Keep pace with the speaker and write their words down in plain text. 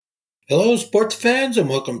Hello, sports fans, and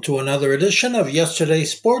welcome to another edition of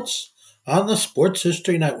Yesterday's Sports on the Sports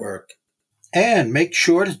History Network. And make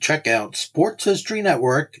sure to check out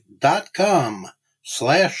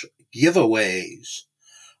sportshistorynetwork.com/giveaways.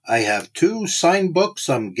 I have two signed books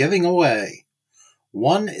I'm giving away.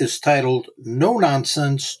 One is titled No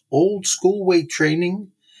Nonsense Old School Weight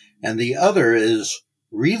Training, and the other is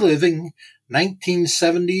Reliving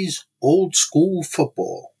 1970s Old School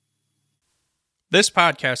Football. This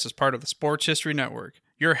podcast is part of the Sports History Network,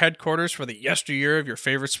 your headquarters for the yesteryear of your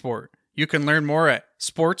favorite sport. You can learn more at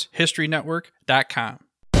sportshistorynetwork.com.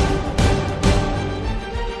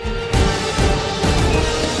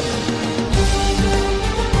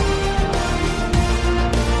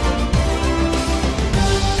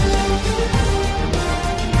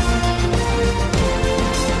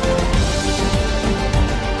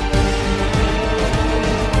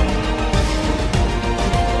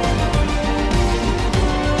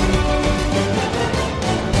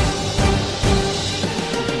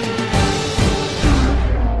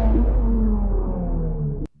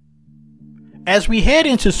 As we head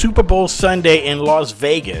into Super Bowl Sunday in Las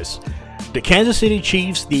Vegas, the Kansas City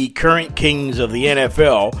Chiefs, the current kings of the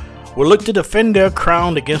NFL, will look to defend their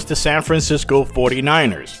crown against the San Francisco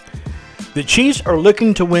 49ers. The Chiefs are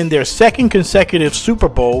looking to win their second consecutive Super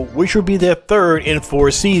Bowl, which will be their third in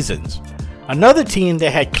 4 seasons. Another team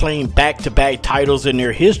that had claimed back-to-back titles in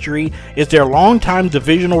their history is their longtime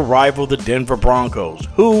divisional rival, the Denver Broncos,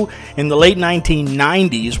 who in the late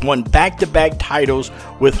 1990s won back-to-back titles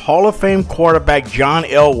with Hall of Fame quarterback John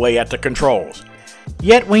Elway at the controls.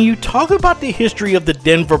 Yet when you talk about the history of the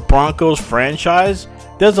Denver Broncos franchise,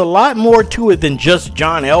 there's a lot more to it than just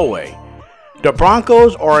John Elway. The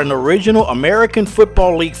Broncos are an original American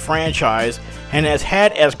Football League franchise and has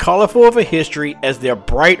had as colorful of a history as their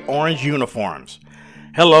bright orange uniforms.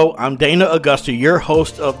 Hello, I'm Dana Augusta, your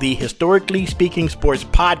host of the Historically Speaking Sports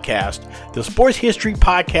Podcast, the sports history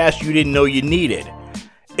podcast you didn't know you needed.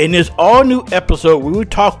 In this all-new episode, we will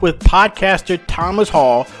talk with podcaster Thomas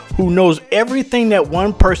Hall, who knows everything that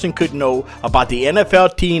one person could know about the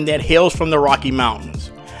NFL team that hails from the Rocky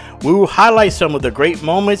Mountains. We will highlight some of the great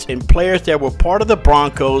moments and players that were part of the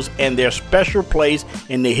Broncos and their special place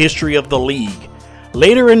in the history of the league.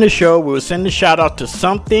 Later in the show, we will send a shout out to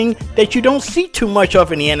something that you don't see too much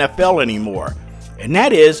of in the NFL anymore, and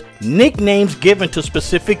that is nicknames given to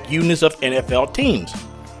specific units of NFL teams.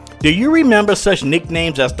 Do you remember such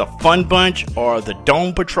nicknames as the Fun Bunch, or the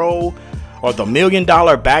Dome Patrol, or the $1 Million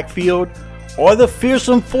Backfield, or the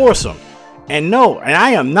Fearsome Foursome? And no, and I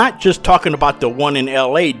am not just talking about the one in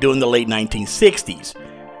LA during the late 1960s.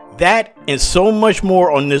 That and so much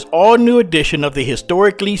more on this all-new edition of the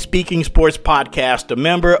Historically Speaking Sports Podcast, a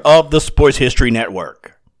member of the Sports History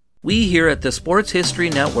Network. We here at the Sports History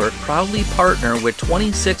Network proudly partner with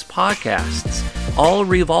 26 podcasts, all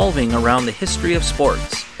revolving around the history of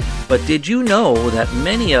sports. But did you know that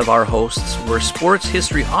many of our hosts were sports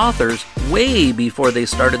history authors way before they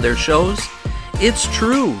started their shows? It's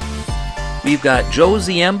true. We've got Joe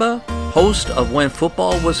Ziemba, host of When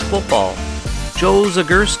Football Was Football, Joe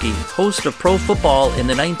Zagurski, host of Pro Football in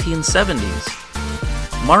the 1970s,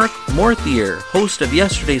 Mark Morthier, host of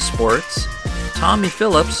Yesterday's Sports, Tommy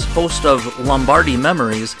Phillips, host of Lombardi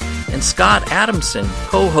Memories, and Scott Adamson,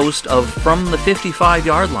 co-host of From the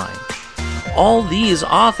 55-Yard Line. All these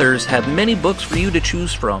authors have many books for you to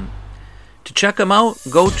choose from. To check them out,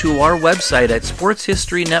 go to our website at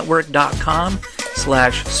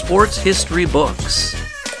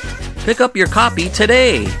sportshistorynetwork.com/sportshistorybooks. Pick up your copy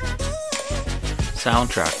today.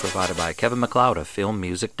 Soundtrack provided by Kevin MacLeod of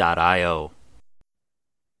filmmusic.io.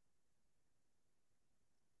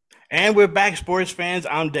 And we're back, sports fans.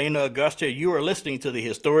 I'm Dana Augusta. You are listening to the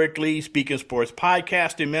Historically Speaking Sports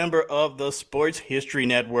Podcast, a member of the Sports History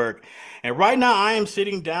Network. And right now I am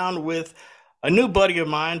sitting down with a new buddy of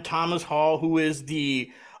mine, Thomas Hall, who is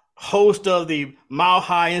the host of the Mile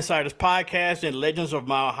High Insiders podcast and Legends of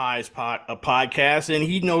Mile High's podcast, and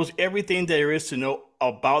he knows everything there is to know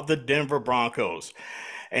about the Denver Broncos.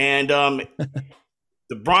 And the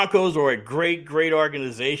Broncos are a great, great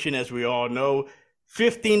organization, as we all know.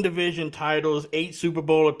 15 division titles, 8 Super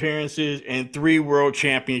Bowl appearances, and 3 world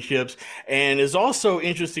championships. And it's also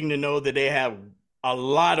interesting to know that they have a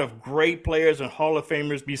lot of great players and Hall of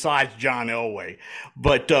Famers besides John Elway.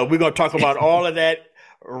 But we're going to talk about all of that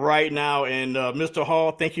right now. And Mr.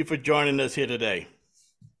 Hall, thank you for joining us here today.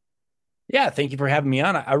 Yeah, thank you for having me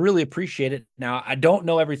on. I really appreciate it. Now, I don't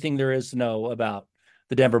know everything there is to know about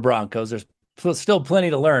the Denver Broncos. There's still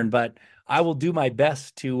plenty to learn, but I will do my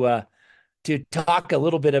best to talk a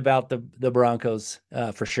little bit about the Broncos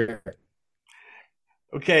for sure.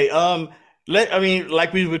 Okay,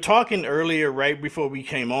 like we were talking earlier, right before we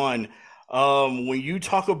came on, when you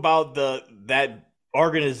talk about that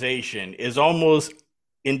organization is almost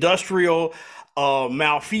industrial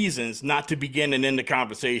malfeasance not to begin and end the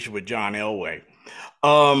conversation with John Elway.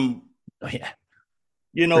 Um, Oh yeah,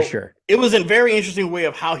 you for know, sure. it was a very interesting way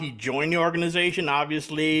of how he joined the organization.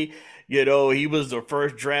 Obviously, he was the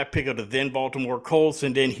first draft pick of the then Baltimore Colts,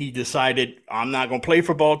 and then he decided, I'm not going to play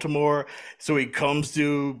for Baltimore. So he comes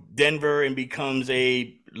to Denver and becomes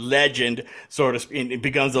a legend, sort of, and it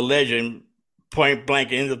becomes a legend, point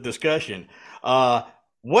blank, end of discussion. Uh,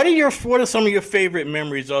 what are some of your favorite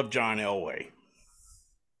memories of John Elway?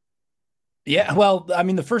 Yeah, well, I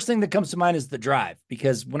mean, the first thing that comes to mind is the drive,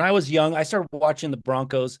 because when I was young, I started watching the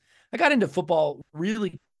Broncos. I got into football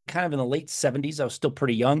really kind of in the late 70s. I was still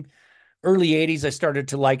pretty young. Early 80s, I started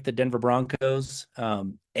to like the Denver Broncos.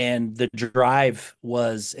 And the drive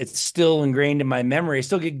it's still ingrained in my memory. I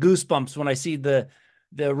still get goosebumps when I see the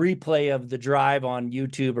replay of the drive on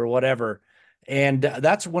YouTube or whatever. And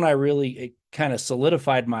that's when I really kind of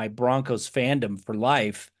solidified my Broncos fandom for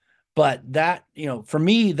life. But that, for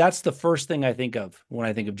me, that's the first thing I think of when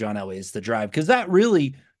I think of John Elway is the drive, because that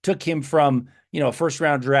really took him from, a first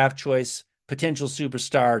round draft choice, potential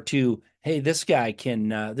superstar to, hey, this guy can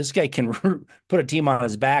put a team on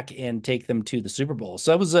his back and take them to the Super Bowl.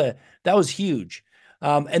 So that was huge.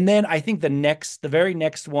 And then I think the very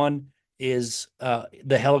next one is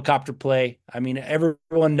the helicopter play. I mean,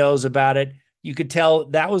 everyone knows about it. You could tell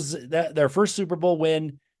that was their first Super Bowl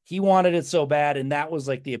win. He wanted it so bad, and that was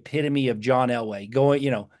like the epitome of John Elway going,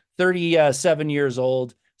 37 years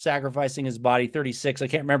old, sacrificing his body, 36. I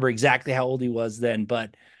can't remember exactly how old he was then,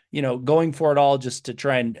 but going for it all just to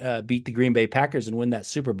try and beat the Green Bay Packers and win that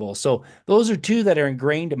Super Bowl. So those are two that are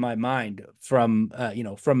ingrained in my mind from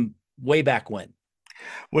way back when.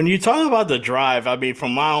 When you talk about the drive, I mean,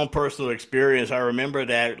 from my own personal experience, I remember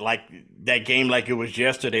that game like it was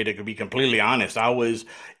yesterday, to be completely honest. I was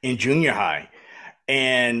in junior high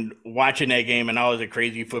and watching that game, and I was a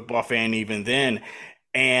crazy football fan even then.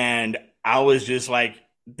 And I was just like,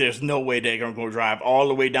 there's no way they're going to go drive all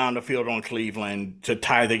the way down the field on Cleveland to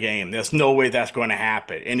tie the game. There's no way that's going to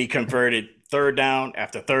happen. And he converted third down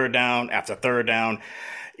after third down after third down.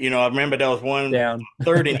 I remember there was one Down.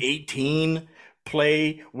 third and 18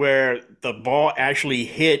 play where the ball actually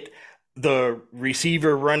hit the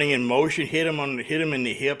receiver running in motion, hit him in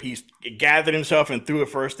the hip. He gathered himself and threw a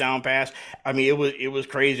first down pass. I mean, it was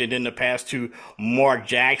crazy. And then the pass to Mark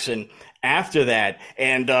Jackson after that.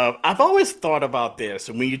 And I've always thought about this.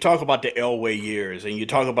 And when you talk about the Elway years and you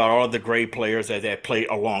talk about all the great players that played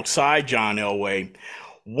alongside John Elway,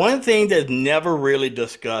 one thing that's never really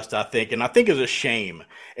discussed, I think, and I think is a shame,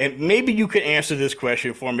 and maybe you could answer this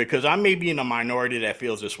question for me because I may be in a minority that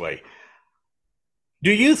feels this way.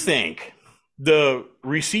 Do you think the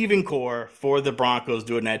receiving core for the Broncos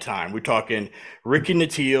during that time, we're talking Ricky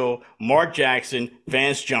Nattiel, Mark Jackson,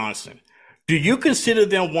 Vance Johnson, do you consider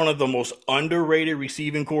them one of the most underrated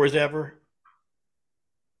receiving cores ever?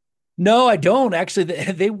 No, I don't actually.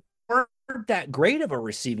 They weren't that great of a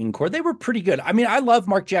receiving core. They were pretty good. I mean, I love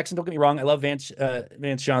Mark Jackson. Don't get me wrong. I love Vance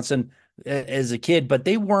Johnson as a kid, but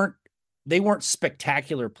they weren't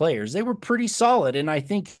spectacular players. They were pretty solid, and I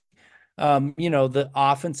think the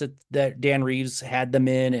offense that Dan Reeves had them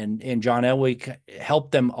in and John Elway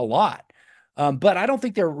helped them a lot. But I don't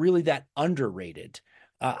think they're really that underrated.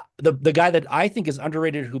 The guy that I think is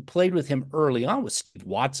underrated who played with him early on was Steve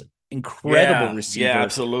Watson. Incredible Yeah, receiver.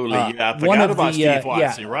 absolutely. Yeah, I One forgot of about the Steve yeah,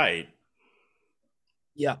 Watson, right?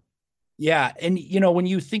 yeah, yeah. And when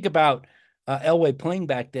you think about Elway playing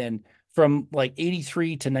back then from like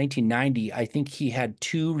 83 to 1990, I think he had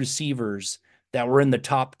two receivers that were in the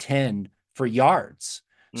top 10 for yards.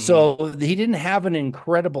 Hmm. So he didn't have an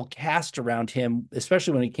incredible cast around him,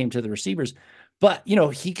 especially when it came to the receivers. But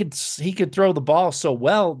he could throw the ball so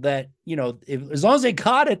well that as long as they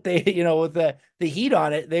caught it, they with the heat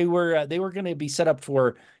on it, they were going to be set up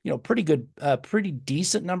for pretty good, pretty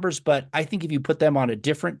decent numbers. But I think if you put them on a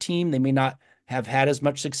different team, they may not have had as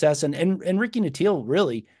much success. And Ricky Nattiel,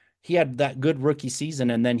 really, he had that good rookie season,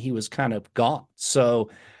 and then he was kind of gone. So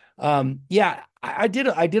yeah, I did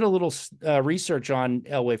a little research on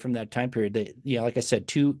Elway from that time period. Like I said,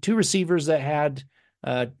 two receivers that had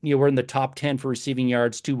were in the top 10 for receiving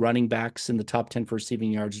yards, two running backs in the top 10 for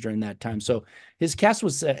receiving yards during that time. So his cast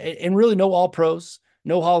was, and really no all pros,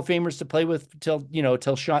 no Hall of Famers to play with till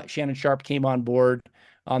Shannon Sharp came on board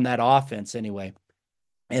on that offense anyway.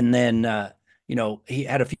 And then, he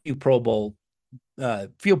had a few Pro Bowlers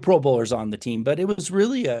on the team, but it was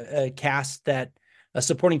really a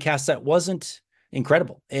supporting cast that wasn't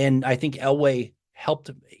incredible. And I think Elway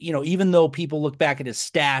helped, even though people look back at his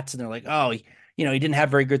stats and they're like, oh, he didn't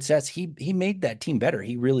have very good stats. He made that team better.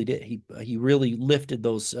 He really did. He really lifted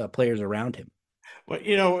those players around him.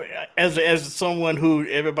 Well, as someone who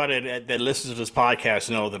everybody that listens to this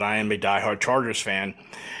podcast know that I am a diehard Chargers fan,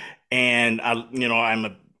 and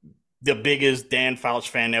I'm the biggest Dan Fouts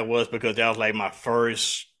fan there was, because that was like my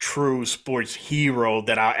first true sports hero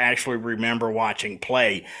that I actually remember watching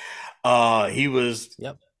play. He was.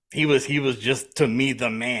 Yep. He was just, to me, the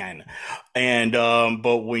man. And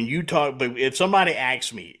but if somebody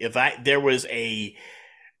asked me if there was a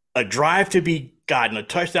drive to be gotten, a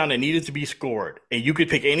touchdown that needed to be scored, and you could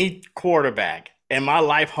pick any quarterback, and my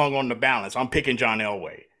life hung on the balance, I'm picking John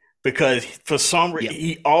Elway. Because for some reason,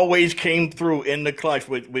 he always came through in the clutch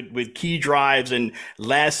with key drives and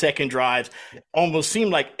last second drives. Almost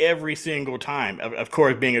seemed like every single time. Of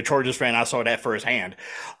course, being a Chargers fan, I saw that firsthand.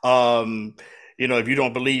 If you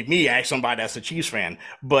don't believe me, ask somebody that's a Chiefs fan.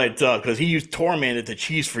 But because he tormented the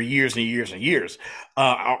Chiefs for years and years and years,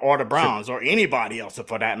 or the Browns, or anybody else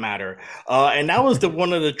for that matter. And that was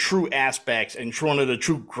one of the true aspects and one of the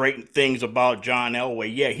true great things about John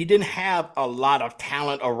Elway. Yeah, he didn't have a lot of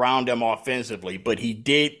talent around him offensively, but he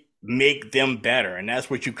did make them better. And that's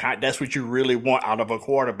what you really want out of a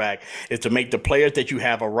quarterback, is to make the players that you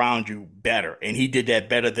have around you better. And he did that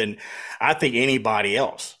better than, I think, anybody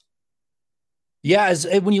else. Yeah,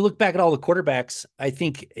 when you look back at all the quarterbacks, I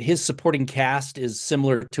think his supporting cast is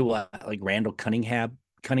similar to what like Randall Cunningham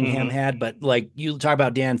had. But like, you talk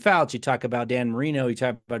about Dan Fouts, you talk about Dan Marino, you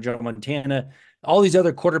talk about Joe Montana, all these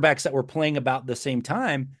other quarterbacks that were playing about the same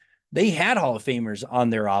time, they had Hall of Famers on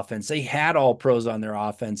their offense. They had all pros on their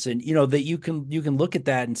offense. And, that you can look at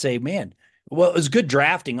that and say, man, well, it was good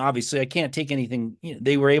drafting. Obviously, I can't take anything.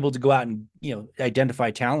 They were able to go out and, identify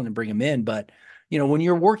talent and bring them in. But when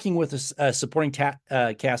you're working with a supporting cast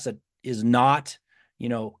that is not,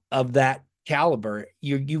 of that caliber,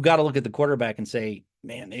 you got to look at the quarterback and say,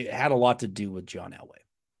 man, it had a lot to do with John Elway.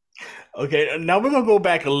 Okay, now we're going to go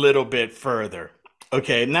back a little bit further.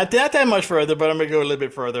 Okay, not that much further, but I'm going to go a little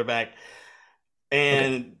bit further back.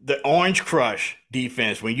 And The Orange Crush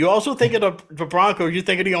defense. When you also think of the Broncos, you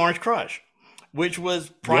think of the Orange Crush, which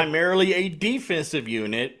was primarily a defensive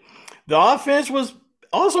unit. The offense was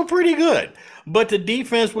also pretty good, but the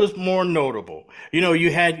defense was more notable.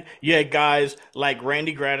 You had guys like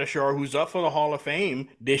Randy Gradishar, who's up for the Hall of Fame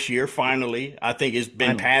this year. Finally, I think it's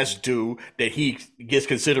been past due that he gets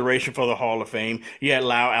consideration for the Hall of Fame. You had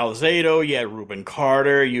Lyle Alzado, you had Reuben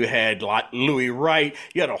Carter, you had Louis Wright,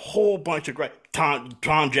 you had a whole bunch of great.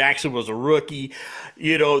 Tom Jackson was a rookie.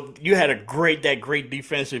 You had that great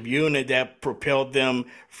defensive unit that propelled them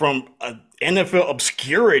from NFL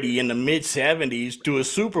obscurity in the mid '70s to a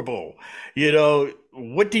Super Bowl.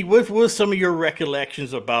 What were some of your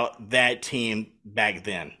recollections about that team back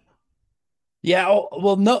then? Yeah,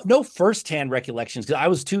 well, no firsthand recollections, because I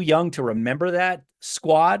was too young to remember that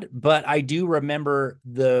squad, but I do remember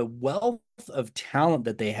the wealth of talent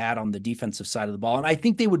that they had on the defensive side of the ball. And I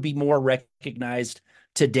think they would be more recognized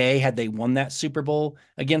today had they won that Super Bowl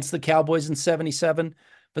against the Cowboys in '77.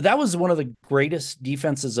 But that was one of the greatest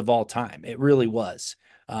defenses of all time. It really was.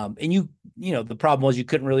 And the problem was you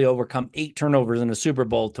couldn't really overcome 8 turnovers in a Super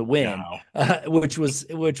Bowl to win, which was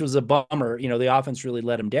a bummer. The offense really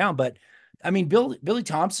let them down. But I mean, Billy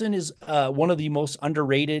Thompson is one of the most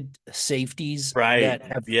underrated safeties that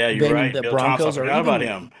have been the Bill Broncos. Thompson, or about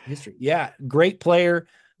him. History. Yeah, great player.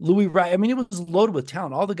 Louis Wright. I mean, it was loaded with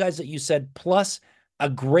talent. All the guys that you said, plus a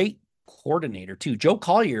great coordinator too. Joe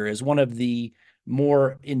Collier is one of the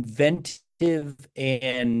more inventive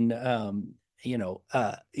and one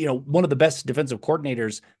of the best defensive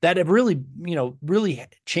coordinators that have really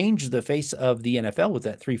changed the face of the NFL with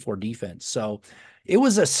that 3-4 defense. So it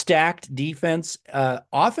was a stacked defense.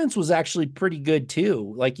 Offense was actually pretty good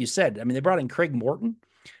too. Like you said, I mean, they brought in Craig Morton,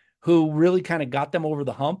 who really kind of got them over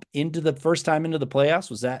the hump into the first time into the playoffs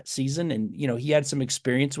was that season. And, he had some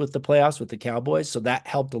experience with the playoffs with the Cowboys. So that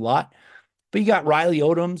helped a lot. But you got Riley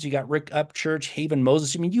Odoms, you got Rick Upchurch, Haven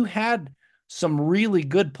Moses. I mean, you had some really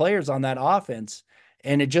good players on that offense,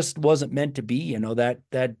 and it just wasn't meant to be.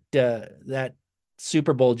 That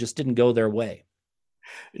Super Bowl just didn't go their way.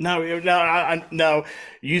 No,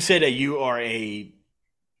 you said that you are a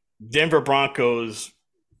Denver Broncos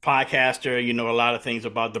podcaster. You know a lot of things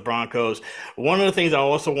about the Broncos. One of the things I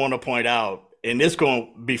also want to point out, and this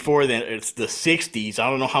going before then, it's the 60s. I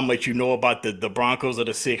don't know how much you know about the Broncos of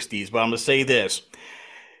the 60s, but I'm going to say this.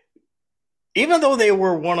 Even though they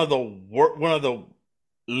were one of the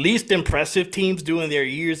least impressive teams during their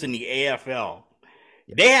years in the AFL,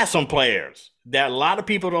 They have some players that a lot of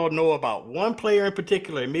people don't know about. One player in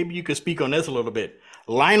particular, maybe you could speak on this a little bit.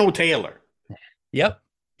 Lionel Taylor. Yep.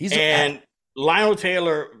 He's And Lionel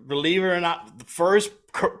Taylor, believe it or not, the first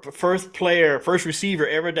receiver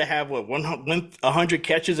ever to have 100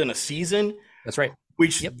 catches in a season. That's right.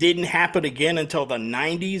 Which didn't happen again until the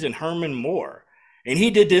 90s and Herman Moore. And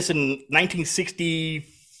he did this in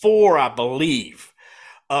 1964, I believe,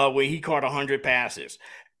 where he caught 100 passes.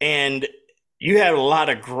 And you had a lot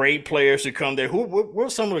of great players who come there. Who were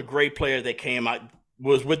some of the great players that came out,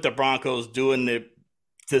 was with the Broncos during the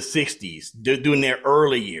 60s, during their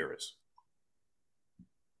early years?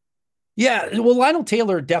 Yeah, well, Lionel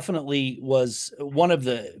Taylor definitely was one of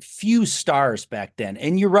the few stars back then,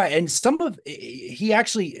 and you're right. And he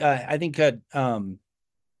actually, I think, drawn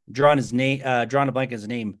a blank his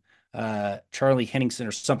name, Charlie Henningsen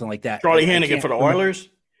or something like that. Charlie Hennigan for the Oilers.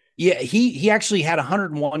 Yeah, he actually had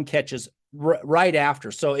 101 catches right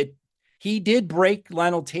after, so he did break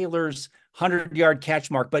Lionel Taylor's 100-yard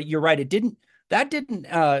catch mark. But you're right,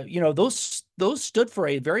 those stood for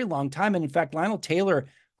a very long time, and in fact, Lionel Taylor,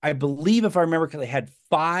 I believe, if I remember correctly, had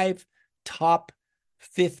 5 top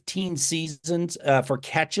 15 seasons for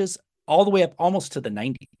catches all the way up almost to the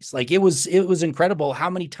 90s. Like it was incredible how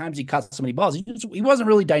many times he caught so many balls. He wasn't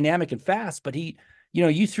really dynamic and fast, but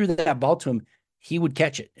you threw that ball to him, he would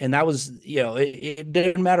catch it. And that was, it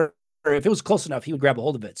didn't matter if it was close enough, he would grab a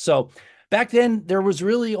hold of it. So back then there was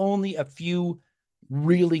really only a few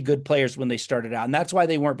really good players when they started out. And that's why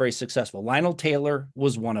they weren't very successful. Lionel Taylor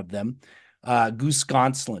was one of them. Goose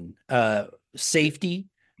Gonsolin, safety,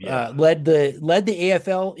 led the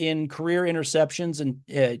AFL in career interceptions, and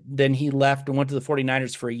then he left and went to the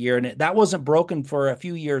 49ers for a year, and that wasn't broken for a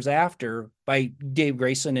few years after by Dave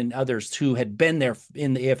Grayson and others who had been there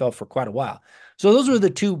in the AFL for quite a while. So those were the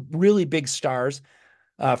two really big stars.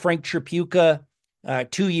 Frank Tripucka,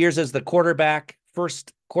 2 years as the quarterback,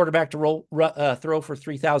 first quarterback to throw for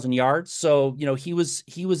 3,000 yards. So, he was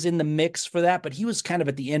in the mix for that, but he was kind of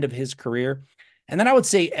at the end of his career. And then I would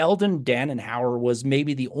say Eldon Dannenhauer was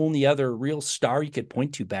maybe the only other real star you could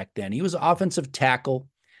point to back then. He was offensive tackle.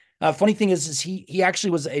 Funny thing is he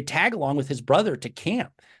actually was a tag along with his brother to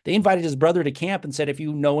camp. They invited his brother to camp and said, if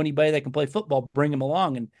you know anybody that can play football, bring him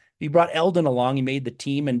along. And he brought Eldon along. He made the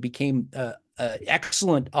team and became an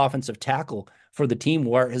excellent offensive tackle for the team,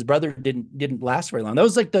 where his brother didn't last very long. That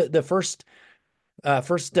was like the first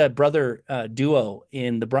brother duo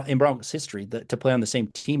in Broncos history to play on the same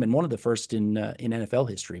team, and one of the first in NFL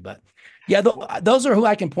history. But yeah, those are who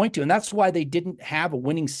I can point to, and that's why they didn't have a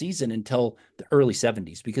winning season until the early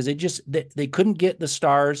 70s, because they couldn't get the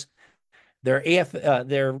stars.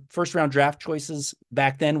 Their first round draft choices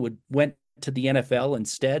back then went to the NFL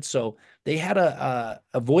instead. So they had a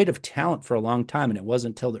void of talent for a long time, and it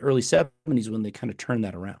wasn't until the early 70s when they kind of turned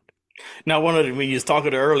that around. Now, when you talk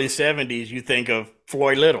of the early 70s, you think of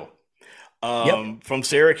Floyd Little from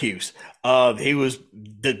Syracuse. He was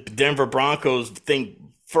the Denver Broncos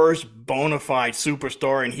first bona fide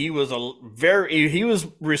superstar, and he was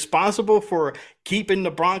responsible for keeping the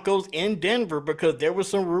Broncos in Denver because there were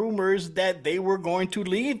some rumors that they were going to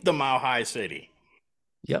leave the Mile High City.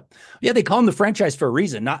 Yep. Yeah, they call him the franchise for a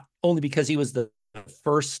reason, not only because he was the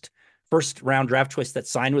first round draft choice that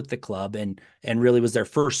signed with the club and really was their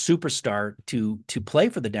first superstar to play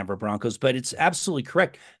for the Denver Broncos, but it's absolutely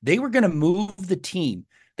correct. They were going to move the team.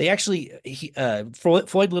 They actually,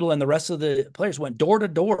 Floyd Little and the rest of the players went door to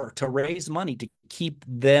door to raise money to keep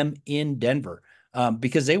them in Denver,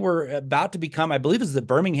 because they were about to become, I believe, is the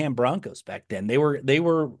Birmingham Broncos back then. They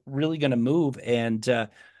were really going to move, and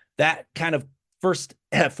that kind of first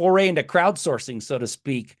foray into crowdsourcing, so to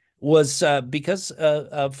speak, was because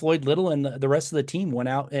Floyd Little and the rest of the team went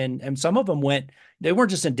out, and some of them they weren't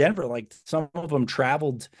just in Denver, like some of them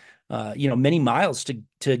traveled many miles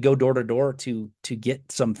to go door to door to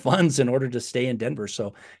get some funds in order to stay in Denver.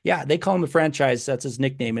 So yeah, they call him the franchise. That's his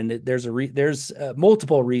nickname, and there's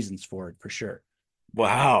multiple reasons for it, for sure.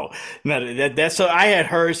 Wow. Now that's so I had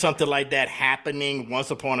heard something like that happening once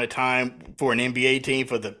upon a time for an NBA team,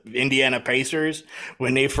 for the Indiana Pacers.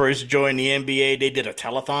 When they first joined the NBA, they did a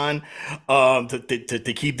telethon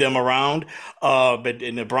to keep them around. But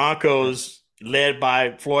in the Broncos, led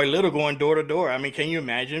by Floyd Little, going door to door. I mean, can you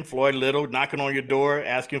imagine Floyd Little knocking on your door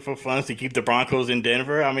asking for funds to keep the Broncos in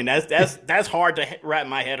Denver? I mean, that's hard to wrap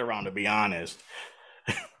my head around, to be honest.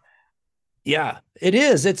 Yeah, it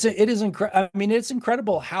is. It is incredible. I mean, it's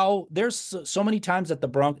incredible how there's so many times that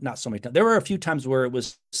not so many times. There were a few times where it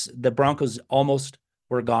was the Broncos almost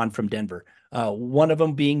were gone from Denver. One of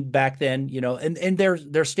them being back then, and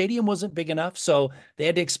their stadium wasn't big enough, so they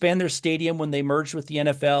had to expand their stadium when they merged with the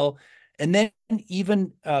NFL. And then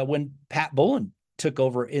even when Pat Bowlen took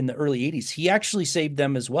over in the early 80s, he actually saved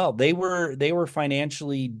them as well. They were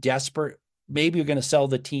financially desperate, maybe you're going to sell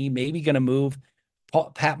the team, maybe going to move.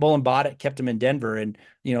 Pat Bowlen bought it, kept him in Denver, and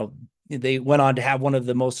they went on to have one of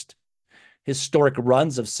the most historic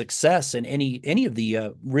runs of success in any of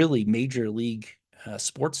the really major league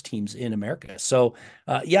sports teams in America. So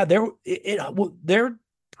their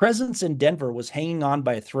presence in Denver was hanging on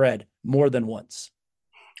by a thread more than once.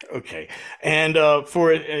 Okay, and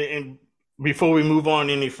before we move on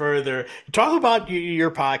any further, talk about your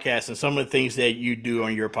podcast and some of the things that you do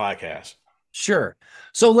on your podcast. Sure.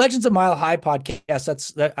 So Legends of Mile High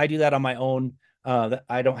podcast, I do that on my own.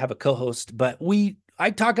 I don't have a co-host, but I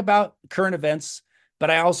talk about current events, but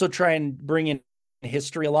I also try and bring in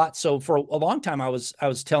history a lot. So for a long time, I was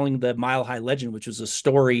telling the Mile High Legend, which was a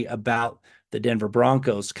story about the Denver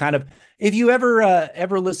Broncos. Kind of, if you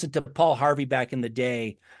ever listened to Paul Harvey back in the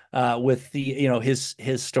day, with the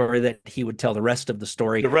his story that he would tell the rest of the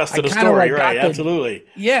story. The rest of the story, right? Absolutely.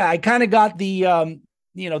 Yeah, I kind of got the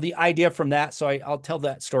the idea from that. So I'll tell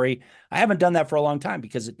that story. I haven't done that for a long time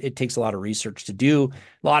because it takes a lot of research to do,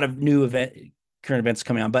 a lot of current events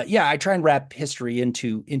coming on. But yeah, I try and wrap history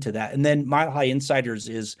into that. And then Mile High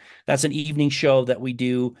Insiders that's an evening show that we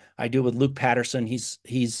do. I do with Luke Patterson.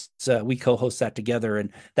 We co-host that together, and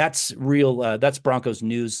that's that's Broncos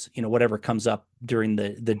news. Whatever comes up during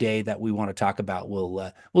the day that we want to talk about,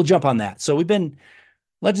 we'll jump on that. So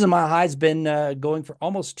Legends of Mile High has been going for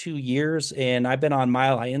almost 2 years, and I've been on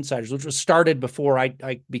Mile High Insiders, which was started before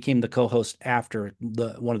I became the co-host after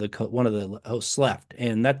one of the hosts left,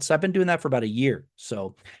 and I've been doing that for about a year.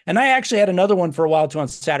 So, and I actually had another one for a while too on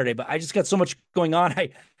Saturday, but I just got so much going on,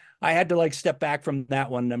 I had to step back from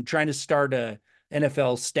that one. I'm trying to start a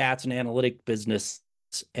NFL stats and analytic business,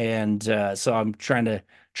 and so I'm trying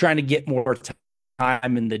to get more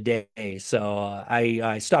time in the day. So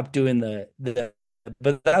I stopped doing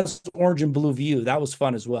but that was Orange and Blue View. That was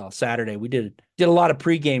fun as well. Saturday we did a lot of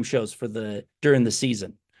pregame shows during the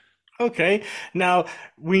season. Okay, now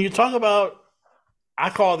when you talk about,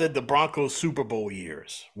 I call it the Broncos Super Bowl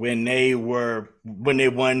years when they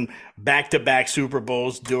won back-to-back Super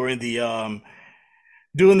Bowls during the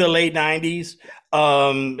late 90s.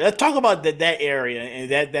 Let's talk about that area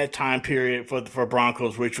and that time period for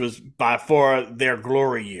Broncos, which was by far their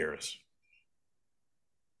glory years.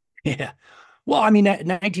 Yeah. Well, I mean,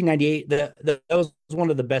 1998, that was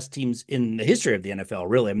one of the best teams in the history of the NFL,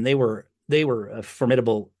 really. I mean, they were a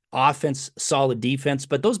formidable offense, solid defense,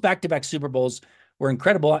 but those back-to-back Super Bowls were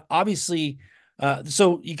incredible. Obviously,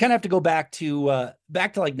 so you kind of have to go back to like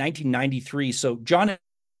 1993. So John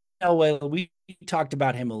Elway, we talked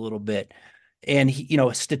about him a little bit, and he,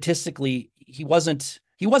 statistically, he wasn't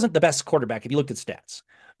the best quarterback if you looked at stats.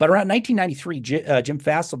 But around 1993, Jim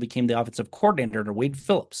Fassel became the offensive coordinator under Wade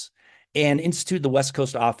Phillips and instituted the West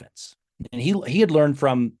Coast offense. And he had learned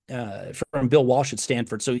from Bill Walsh at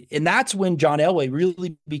Stanford. So, and that's when John Elway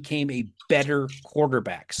really became a better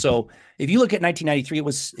quarterback. So if you look at 1993,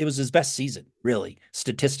 it was his best season, really,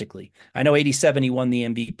 statistically. I know 87, he won the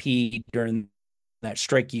MVP during that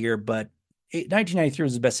strike year, but 1993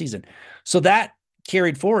 was his best season. So that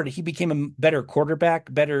carried forward. He became a better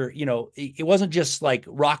quarterback, better, it wasn't just like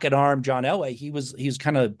rocket arm John Elway. He was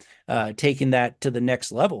kind of taking that to the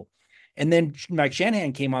next level. And then Mike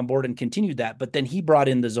Shanahan came on board and continued that, but then he brought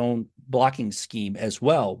in the zone blocking scheme as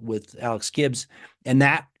well with Alex Gibbs, and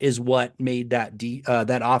that is what made that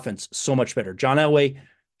offense so much better. John Elway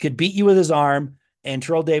could beat you with his arm, and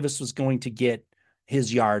Terrell Davis was going to get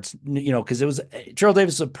his yards, because Terrell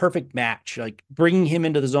Davis was a perfect match, like bringing him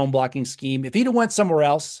into the zone blocking scheme. If he'd have went somewhere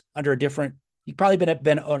else under he'd probably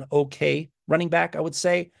been an okay running back, I would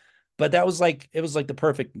say. But it was like the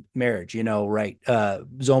perfect marriage, right?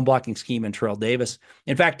 Zone blocking scheme and Terrell Davis.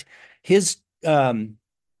 In fact, his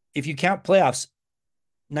if you count playoffs,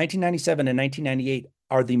 1997 and 1998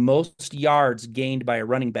 are the most yards gained by a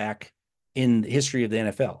running back in the history of the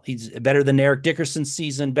NFL. He's better than Eric Dickerson's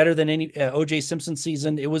season, better than any O.J. Simpson's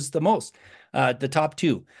season. It was the most, the top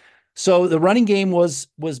two. So the running game was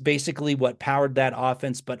basically what powered that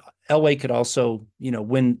offense, but Elway could also,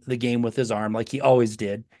 win the game with his arm like he always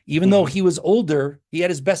did. Even though he was older, he had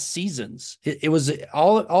his best seasons. It was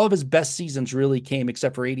all of his best seasons really came,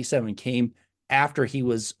 except for 87, came after he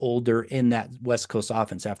was older in that West Coast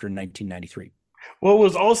offense after 1993. What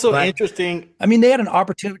was also interesting. I mean, they had an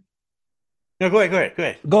opportunity. No, go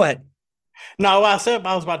ahead. Go ahead. No, I was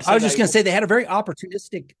about to say. I was just going to say they had a very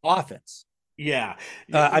opportunistic offense. Yeah.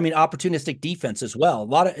 Opportunistic defense as well.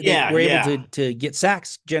 They were able to get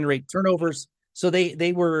sacks, generate turnovers. So they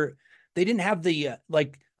didn't have the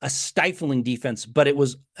a stifling defense, but it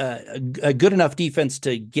was a good enough defense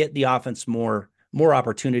to get the offense more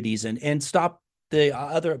opportunities and stop the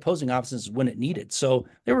other opposing offenses when it needed. So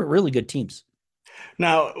they were really good teams.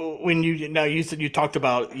 Now, when you said you talked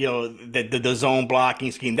about the zone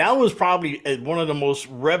blocking scheme, that was probably one of the most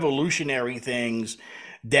revolutionary things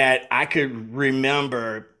that I could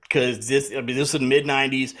remember, because this is the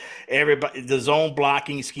mid-90s. Everybody, the zone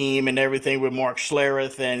blocking scheme and everything with Mark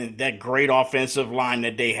Schlereth and that great offensive line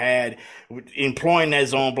that they had, employing that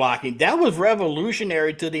zone blocking, that was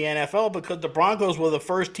revolutionary to the NFL, because the Broncos were the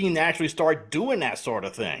first team to actually start doing that sort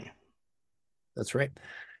of thing. That's right.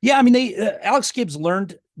 Yeah, I mean, Alex Gibbs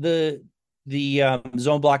learned the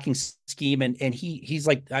zone blocking scheme, and he's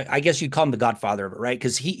like, I guess you'd call him the godfather of it, right?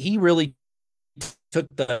 Because he really took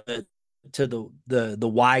the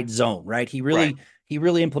wide zone, right? He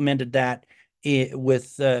really implemented that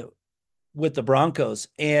with the Broncos,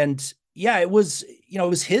 and yeah, it was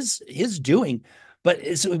his doing. But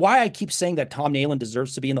it's why I keep saying that Tom Nalen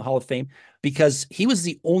deserves to be in the Hall of Fame, because he was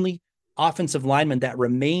the only offensive lineman that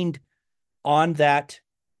remained on that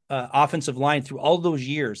offensive line through all those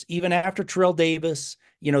years. Even after Terrell Davis,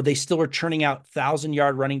 they still were churning out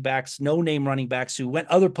 1,000-yard running backs, no-name running backs who went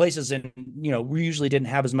other places and, we usually didn't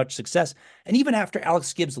have as much success. And even after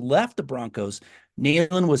Alex Gibbs left the Broncos,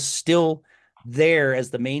 Nalen was still there as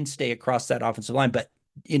the mainstay across that offensive line. But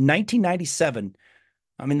in 1997,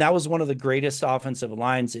 I mean, that was one of the greatest offensive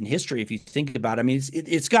lines in history, if you think about it. I mean,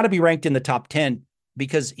 it's got to be ranked in the top 10,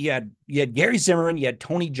 because you had Gary Zimmerman, you had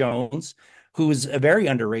Tony Jones, who was a very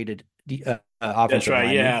underrated offensive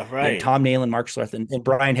lineman. Yeah, right. Tom Nalen, Mark Schlereth, and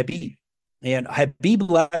Brian Habib. And Habib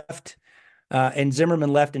left, and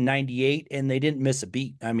Zimmerman left in '98, and they didn't miss a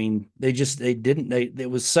beat. I mean,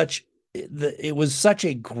 it was such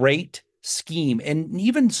a great scheme. And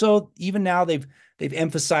even now they've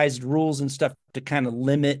emphasized rules and stuff to kind of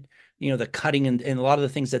limit the cutting and a lot of the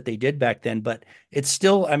things that they did back then. But it's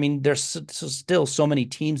still, I mean, there's still so many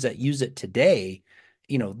teams that use it today,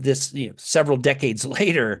 several decades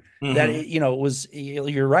later, that it was,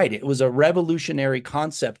 you're right, it was a revolutionary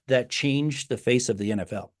concept that changed the face of the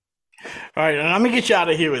NFL. All right, and I'm gonna get you out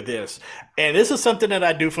of here with this. And this is something that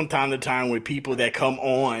I do from time to time with people that come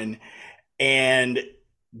on and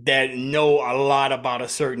that know a lot about a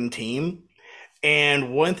certain team.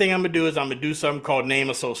 And one thing I'm gonna do is I'm gonna do something called name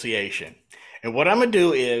association. And what I'm gonna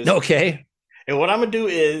do is I'm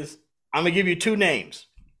gonna give you two names,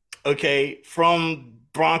 okay, from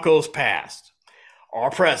Broncos past or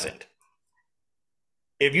present.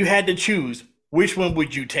 If you had to choose, which one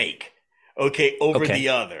would you take? Okay, over the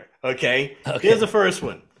other. Okay. Here's the first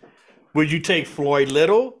one. Would you take Floyd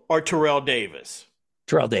Little or Terrell Davis?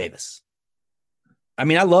 Terrell Davis. I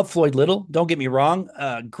mean, I love Floyd Little. Don't get me wrong.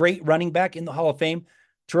 Great running back in the Hall of Fame.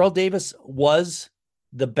 Terrell Davis was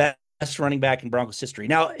the best running back in Broncos history.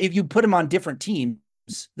 Now, if you put him on different teams,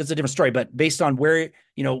 that's a different story. But based on where,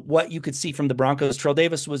 what you could see from the Broncos, Terrell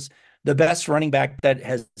Davis was the best running back that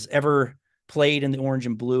has ever played in the orange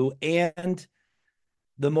and blue, and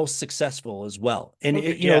the most successful as well. And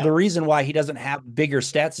the reason why he doesn't have bigger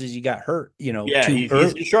stats is he got hurt, he's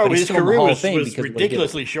short. His career was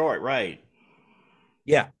ridiculously short, right?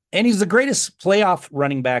 Yeah. And he's the greatest playoff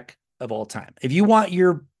running back of all time. If you want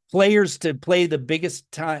your players to play the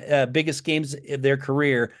biggest games of their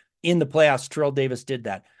career in the playoffs, Terrell Davis did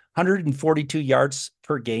that. 142 yards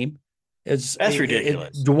per game. That's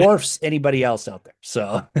ridiculous. It dwarfs anybody else out there.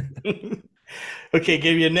 So, okay,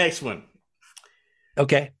 give you a next one.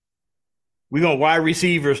 Okay. We're going wide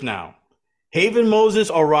receivers now. Haven Moses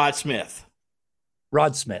or Rod Smith?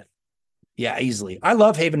 Rod Smith. Yeah, easily. I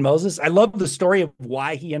love Haven Moses. I love the story of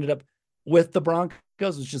why he ended up with the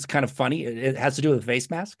Broncos, which is kind of funny. It has to do with a face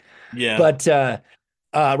mask. Yeah. But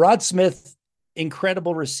Rod Smith,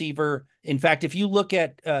 incredible receiver. In fact, if you look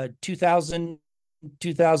at 2000,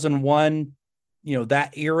 2001,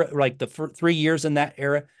 that era, like the 3 years in that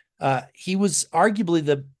era, he was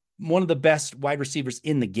arguably one of the best wide receivers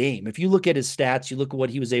in the game. If you look at his stats, you look at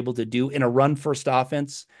what he was able to do in a run first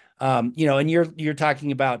offense, and you're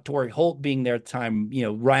talking about Torrey Holt being there at the time,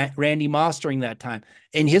 Randy Moss during that time,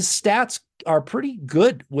 and his stats are pretty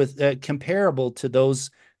good with comparable to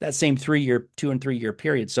that same 2 and 3 year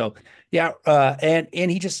period. So yeah.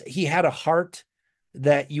 And he had a heart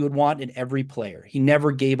that you would want in every player. He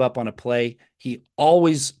never gave up on a play. He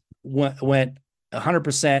always went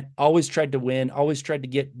 100%, always tried to win, always tried to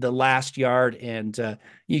get the last yard. And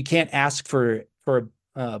you can't ask for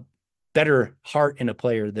a better heart in a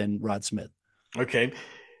player than Rod Smith. Okay.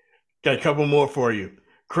 Got a couple more for you.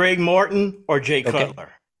 Craig Morton or Jay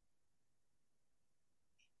Cutler?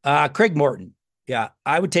 Craig Morton. Yeah,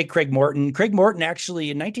 I would take Craig Morton. Craig Morton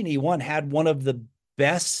actually in 1981 had one of the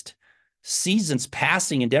best seasons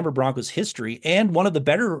passing in Denver Broncos history and one of the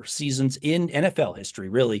better seasons in NFL history,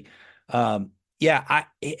 really. And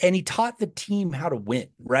he taught the team how to win,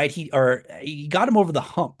 right? He got him over the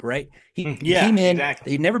hump, right? He came in,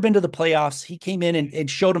 exactly. They'd never been to the playoffs. He came in and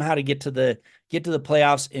showed them how to get to the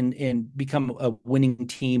playoffs and become a winning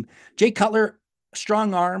team. Jay Cutler,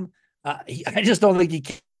 strong arm. I just don't think he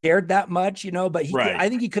cared that much, but I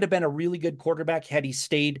think he could have been a really good quarterback had he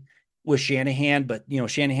stayed with Shanahan, but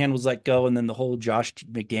Shanahan was let go, and then the whole Josh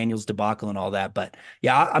McDaniels debacle and all that. But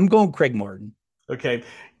yeah, I'm going Craig Morton. Okay.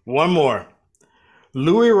 One more.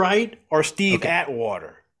 Louis Wright or Steve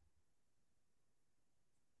Atwater?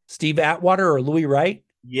 Steve Atwater or Louis Wright?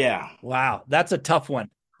 Yeah. Wow. That's a tough one.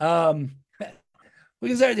 Because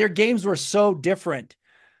their games were so different.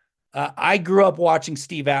 I grew up watching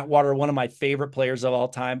Steve Atwater, one of my favorite players of all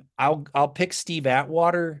time. I'll pick Steve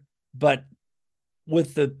Atwater, but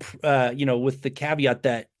with the caveat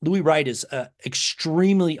that Louis Wright is an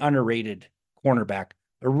extremely underrated cornerback,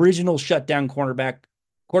 original shutdown cornerback.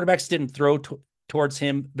 Quarterbacks didn't throw towards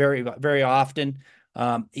him very, very often.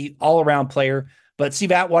 All around player. But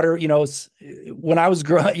Steve Atwater, when I was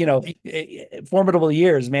growing, formidable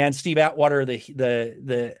years, man. Steve Atwater,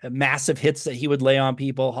 the massive hits that he would lay on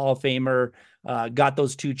people, Hall of Famer, got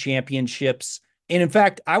those 2 championships. And in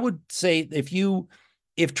fact, I would say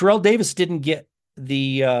if Terrell Davis didn't get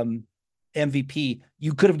the MVP,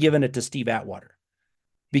 you could have given it to Steve Atwater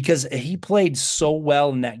because he played so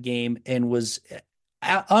well in that game and was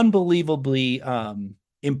unbelievably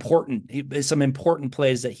important. Some important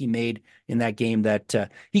plays that he made in that game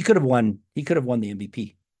that he could have won. He could have won the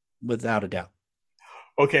MVP without a doubt.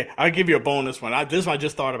 Okay, I'll give you a bonus one. This one I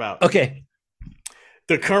just thought about. Okay,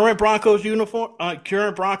 the current Broncos uniform,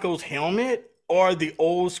 current Broncos helmet, or the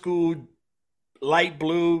old school light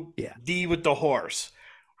blue D with the horse.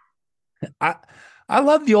 I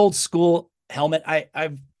love the old school helmet.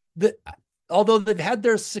 Although they've had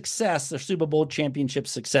their success, their Super Bowl championship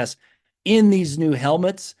success in these new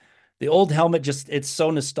helmets, the old helmet it's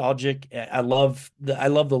so nostalgic. I love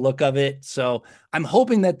the look of it. So I'm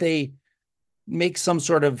hoping that they make some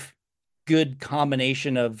sort of good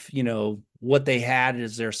combination of, what they had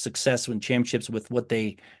as their success when championships with what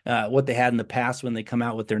they had in the past when they come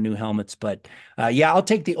out with their new helmets. But I'll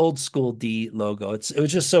take the old school D logo. It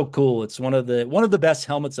was just so cool. It's one of the best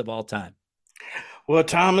helmets of all time. Well,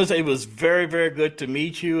 Thomas, it was very, very good to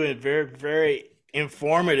meet you and very, very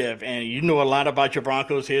informative. And you know a lot about your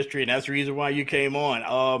Broncos history, and that's the reason why you came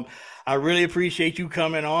on. I really appreciate you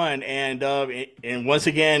coming on. And once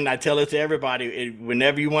again, I tell it to everybody,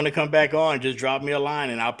 whenever you want to come back on, just drop me a line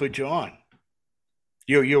and I'll put you on.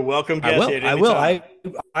 You're welcome. I will.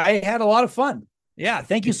 I had a lot of fun. Yeah.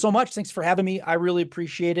 Thank you so much. Thanks for having me. I really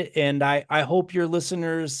appreciate it. And I hope your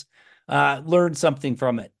listeners learned something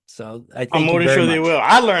from it. So I'm more than sure they will.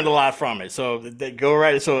 I learned a lot from it. So they go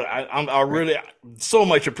right. So I'm really so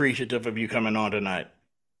much appreciative of you coming on tonight.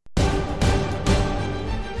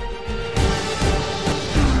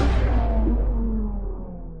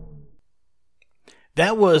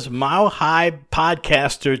 That was Mile High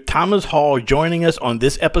podcaster Thomas Hall joining us on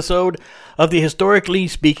this episode of the Historically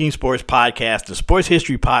Speaking Sports Podcast, the sports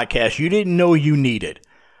history podcast you didn't know you needed.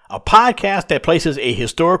 A podcast that places a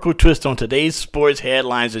historical twist on today's sports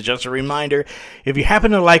headlines. Is just a reminder, if you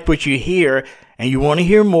happen to like what you hear and you want to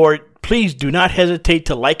hear more, please do not hesitate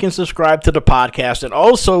to like and subscribe to the podcast. And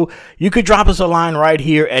also, you could drop us a line right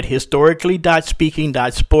here at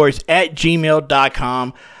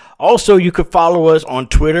historically.speaking.sports@gmail.com. Also, you could follow us on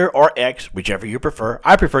Twitter or X, whichever you prefer.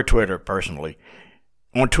 I prefer Twitter, personally.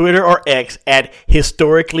 On Twitter or X at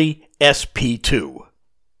historicallysp2.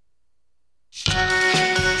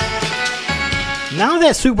 Now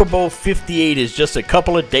that Super Bowl 58 is just a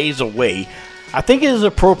couple of days away, I think it is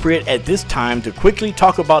appropriate at this time to quickly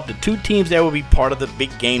talk about the 2 teams that will be part of the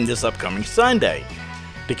big game this upcoming Sunday.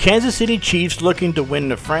 The Kansas City Chiefs looking to win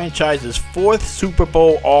the franchise's 4th Super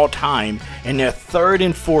Bowl all-time in their 3rd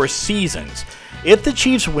and 4th seasons. If the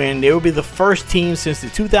Chiefs win, they will be the first team since the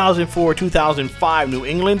 2004-2005 New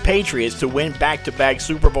England Patriots to win back-to-back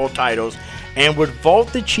Super Bowl titles and would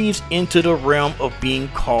vault the Chiefs into the realm of being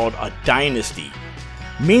called a dynasty.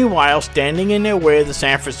 Meanwhile, standing in their way are the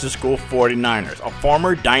San Francisco 49ers, a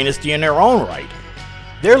former dynasty in their own right.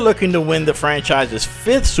 They're looking to win the franchise's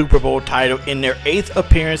 5th Super Bowl title in their 8th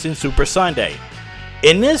appearance in Super Sunday.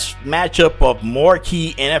 In this matchup of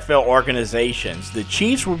marquee NFL organizations, the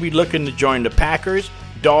Chiefs will be looking to join the Packers,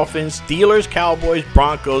 Dolphins, Steelers, Cowboys,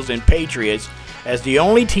 Broncos, and Patriots as the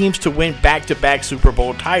only teams to win back-to-back Super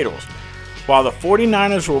Bowl titles. while the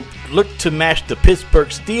 49ers will look to match the Pittsburgh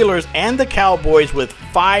Steelers and the Cowboys with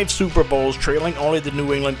 5 Super Bowls, trailing only the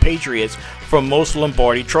New England Patriots for most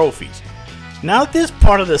Lombardi trophies. Now at this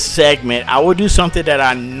part of the segment, I will do something that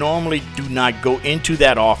I normally do not go into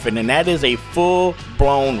that often, and that is a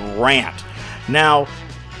full-blown rant. Now,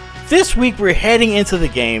 this week we're heading into the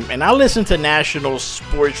game, and I listen to national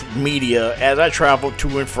sports media as I travel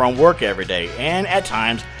to and from work every day, and at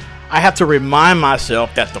times I have to remind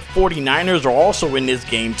myself that the 49ers are also in this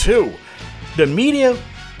game too. The media,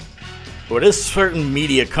 or this certain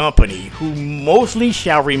media company, who mostly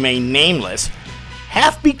shall remain nameless,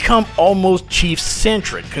 have become almost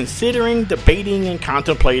Chiefs-centric, considering, debating, and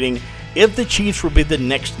contemplating if the Chiefs will be the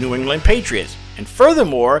next New England Patriots. And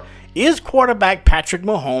furthermore, is quarterback Patrick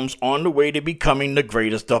Mahomes on the way to becoming the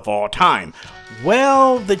greatest of all time?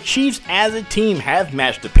 Well, the Chiefs as a team have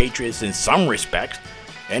matched the Patriots in some respects,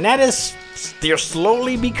 and that is, they're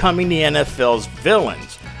slowly becoming the NFL's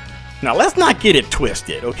villains. Now, let's not get it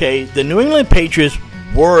twisted, okay? The New England Patriots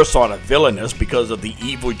were sort of villainous because of the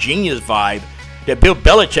evil genius vibe that Bill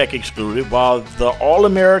Belichick excluded, while the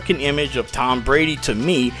All-American image of Tom Brady, to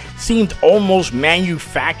me, seemed almost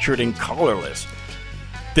manufactured and colorless.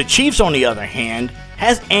 The Chiefs, on the other hand,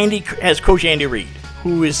 has Coach Andy Reid,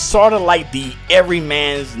 who is sort of like the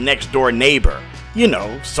everyman's next door neighbor. You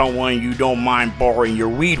know, someone you don't mind borrowing your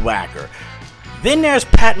weed whacker. Then there's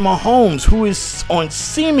Pat Mahomes, who is on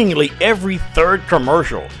seemingly every third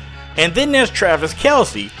commercial. And then there's Travis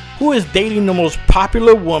Kelce, who is dating the most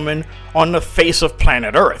popular woman on the face of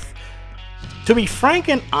planet Earth. To be frank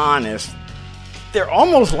and honest, they're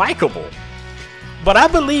almost likable. But I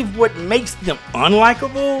believe what makes them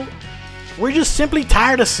unlikable, we're just simply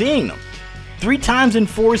tired of seeing them. 3 times in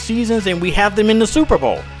 4 seasons, and we have them in the Super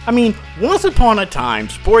Bowl. I mean, once upon a time,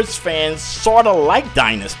 sports fans sort of liked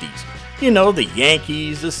dynasties. You know, the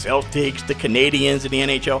Yankees, the Celtics, the Canadians, and the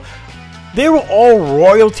NHL. They were all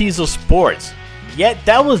royalties of sports. Yet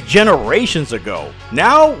that was generations ago.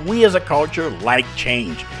 Now we as a culture like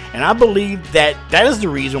change. And I believe that is the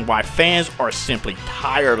reason why fans are simply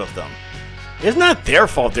tired of them. It's not their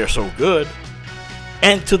fault they're so good.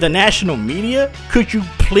 And to the national media, could you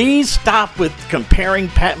please stop with comparing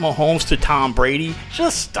Pat Mahomes to Tom Brady?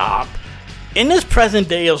 Just stop. In this present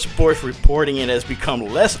day of sports reporting, it has become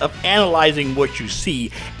less of analyzing what you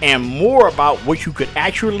see and more about what you could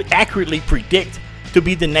actually accurately predict to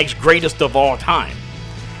be the next greatest of all time.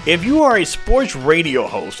 If you are a sports radio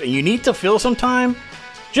host and you need to fill some time,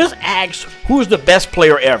 just ask who's the best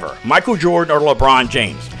player ever, Michael Jordan or LeBron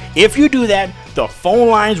James. If you do that, the phone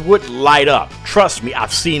lines would light up. Trust me,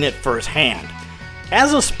 I've seen it firsthand.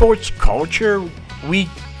 As a sports culture,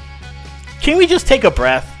 can we just take a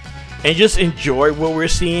breath and just enjoy what we're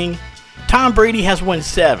seeing? Tom Brady has won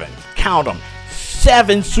 7, count them,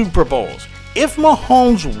 7 Super Bowls. If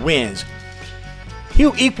Mahomes wins,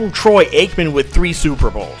 he'll equal Troy Aikman with 3 Super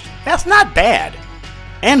Bowls. That's not bad.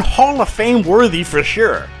 And Hall of Fame worthy for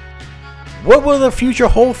sure. What will the future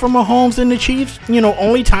hold for Mahomes and the Chiefs?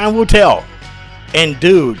 Only time will tell. And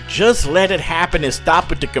dude, just let it happen and stop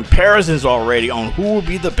with the comparisons already on who will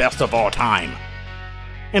be the best of all time.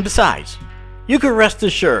 And besides, you can rest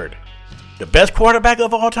assured, the best quarterback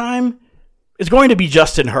of all time is going to be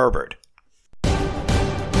Justin Herbert.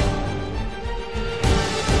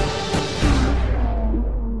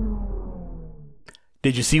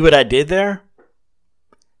 Did you see what I did there?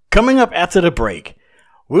 Coming up after the break,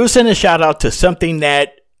 we'll send a shout out to something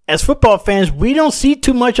that, as football fans, we don't see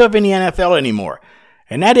too much of in the NFL anymore,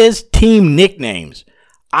 and that is team nicknames.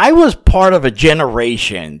 I was part of a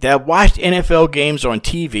generation that watched NFL games on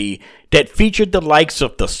TV that featured the likes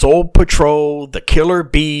of the Soul Patrol, the Killer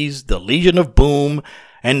Bees, the Legion of Boom,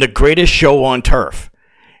 and the Greatest Show on Turf.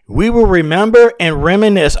 We will remember and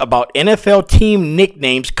reminisce about NFL team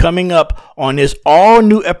nicknames coming up on this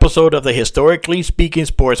all-new episode of the Historically Speaking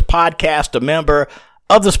Sports Podcast, a member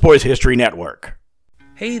of the Sports History Network.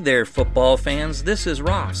 Hey there, football fans. This is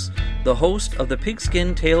Ross, the host of the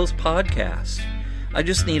Pigskin Tales podcast. I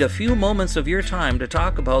just need a few moments of your time to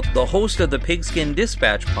talk about the host of the Pigskin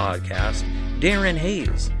Dispatch podcast, Darren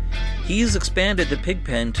Hayes. He's expanded the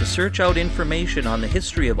Pigpen to search out information on the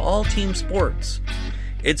history of all team sports.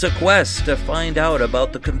 It's a quest to find out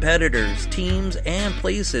about the competitors, teams, and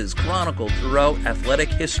places chronicled throughout athletic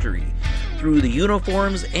history through the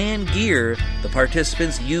uniforms and gear the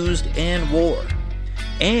participants used and wore.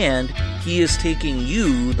 And he is taking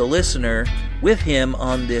you, the listener, with him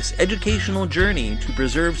on this educational journey to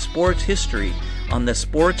preserve sports history on the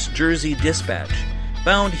Sports Jersey Dispatch,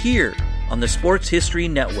 found here on the Sports History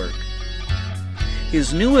Network.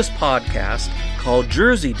 His newest podcast, called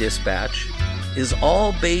Jersey Dispatch, is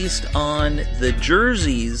all based on the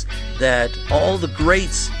jerseys that all the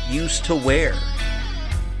greats used to wear.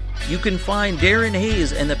 You can find Darren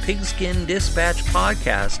Hayes and the Pigskin Dispatch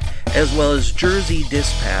podcast, as well as Jersey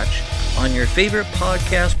Dispatch, on your favorite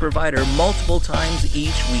podcast provider multiple times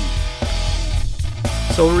each week.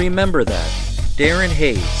 So remember that, Darren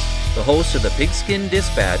Hayes, the host of the Pigskin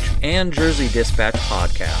Dispatch and Jersey Dispatch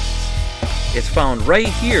podcasts. It's found right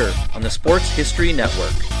here on the Sports History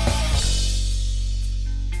Network.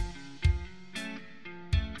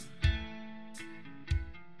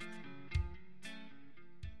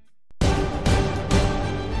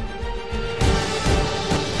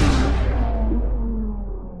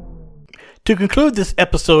 To conclude this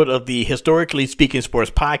episode of the Historically Speaking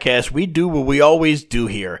Sports Podcast, we do what we always do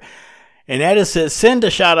here. And that is to send a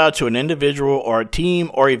shout out to an individual or a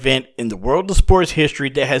team or event in the world of sports history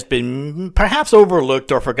that has been perhaps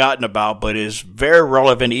overlooked or forgotten about, but is very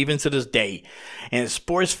relevant even to this day. And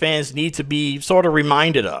sports fans need to be sort of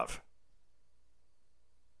reminded of.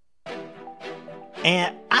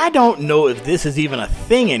 And I don't know if this is even a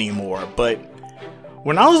thing anymore, but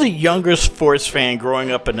when I was a younger sports fan growing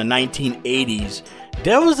up in the 1980s,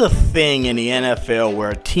 there was a thing in the NFL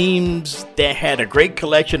where teams that had a great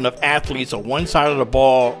collection of athletes on one side of the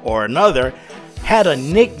ball or another had a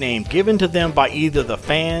nickname given to them by either the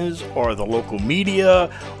fans or the local media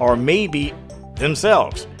or maybe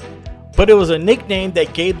themselves. But it was a nickname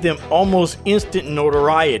that gave them almost instant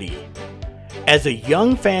notoriety. As a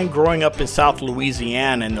young fan growing up in South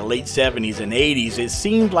Louisiana in the late 70s and 80s, it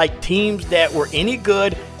seemed like teams that were any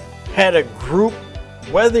good had a group,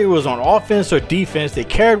 whether it was on offense or defense, they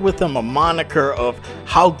carried with them a moniker of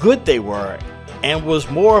how good they were and was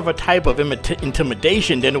more of a type of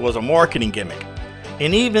intimidation than it was a marketing gimmick.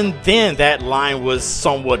 And even then, that line was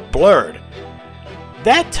somewhat blurred.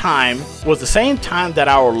 That time was the same time that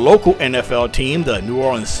our local NFL team, the New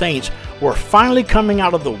Orleans Saints, were finally coming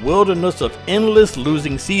out of the wilderness of endless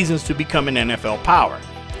losing seasons to become an NFL power.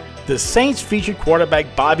 The Saints featured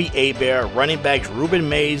quarterback Bobby Hebert, running backs Reuben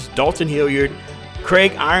Mays, Dalton Hilliard,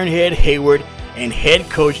 Craig Ironhead Hayward, and head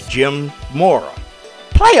coach Jim Mora.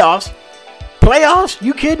 Playoffs? Playoffs?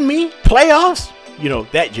 You kidding me? Playoffs? You know,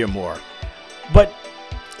 that Jim Mora. But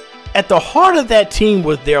at the heart of that team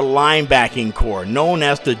was their linebacking core, known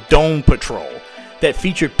as the Dome Patrol, that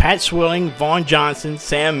featured Pat Swilling, Vaughn Johnson,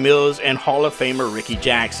 Sam Mills, and Hall of Famer Ricky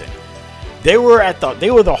Jackson. They were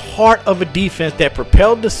the heart of a defense that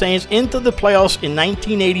propelled the Saints into the playoffs in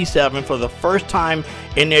 1987 for the first time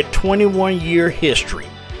in their 21-year history.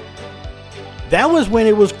 That was when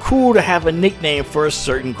it was cool to have a nickname for a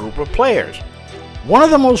certain group of players. One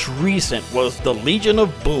of the most recent was the Legion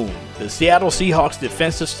of Boom, the Seattle Seahawks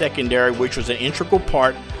defensive secondary, which was an integral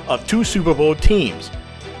part of 2 Super Bowl teams.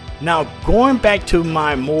 Now, going back to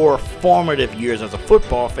my more formative years as a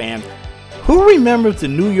football fan, who remembers the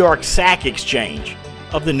New York sack exchange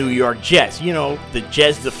of the New York Jets? You know, the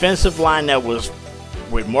Jets defensive line that was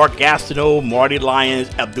with Mark Gastineau, Marty Lyons,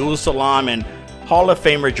 Abdul Salam, and Hall of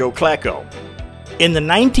Famer Joe Klecko. In the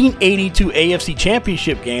 1982 AFC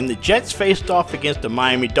Championship game, the Jets faced off against the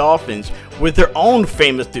Miami Dolphins with their own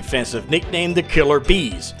famous defensive nickname, the Killer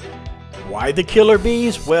Bees. Why the Killer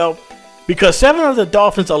Bees? Well, because 7 of the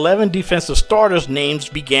Dolphins' 11 defensive starters' names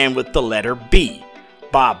began with the letter B.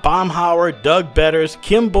 Bob Baumhauer, Doug Betters,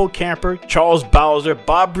 Kim Bocamper, Charles Bowser,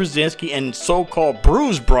 Bob Brzezinski, and so-called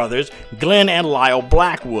Bruise brothers, Glenn and Lyle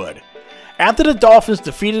Blackwood. After the Dolphins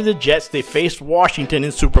defeated the Jets, they faced Washington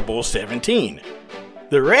in Super Bowl 17.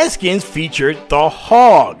 The Redskins featured the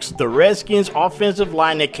Hogs, the Redskins' offensive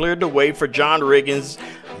line that cleared the way for John Riggins,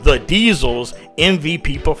 the Diesel's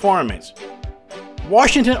MVP performance.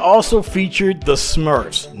 Washington also featured the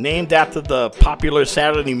Smurfs, named after the popular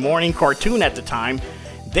Saturday morning cartoon at the time.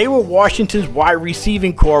 They were Washington's wide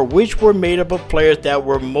receiving core, which were made up of players that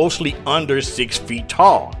were mostly under 6 feet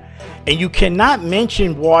tall. And you cannot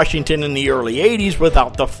mention Washington in the early 80s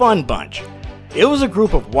without the Fun Bunch. It was a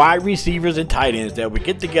group of wide receivers and tight ends that would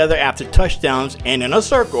get together after touchdowns and in a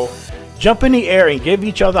circle, jump in the air and give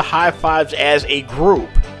each other high fives as a group.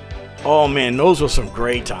 Oh man, those were some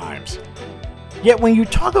great times. Yet when you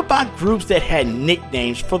talk about groups that had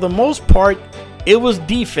nicknames, for the most part, it was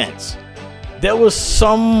defense. There was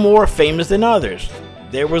some more famous than others.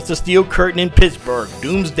 There was the Steel Curtain in Pittsburgh,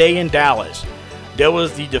 Doomsday in Dallas. There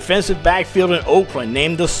was the defensive backfield in Oakland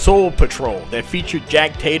named the Soul Patrol that featured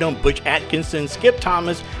Jack Tatum, Butch Atkinson, Skip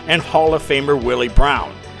Thomas, and Hall of Famer Willie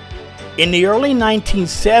Brown. In the early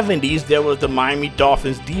 1970s, there was the Miami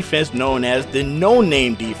Dolphins defense known as the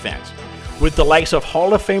No-Name Defense, with the likes of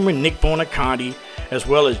Hall of Famer Nick Bonaconte, as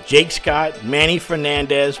well as Jake Scott, Manny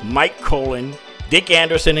Fernandez, Mike Colon, Dick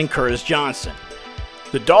Anderson and Curtis Johnson.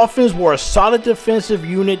 The Dolphins were a solid defensive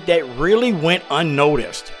unit that really went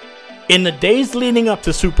unnoticed. In the days leading up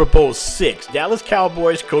to Super Bowl VI, Dallas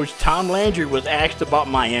Cowboys coach Tom Landry was asked about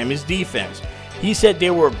Miami's defense. He said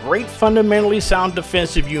they were a great, fundamentally sound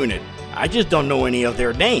defensive unit. I just don't know any of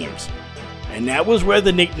their names. And that was where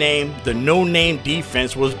the nickname, the no-name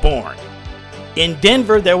defense, was born. In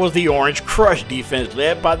Denver, there was the Orange Crush defense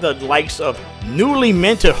led by the likes of newly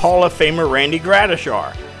minted Hall of Famer Randy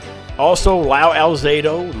Gradishar. Also Lyle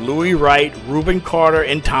Alzado, Louis Wright, Reuben Carter,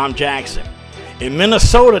 and Tom Jackson. In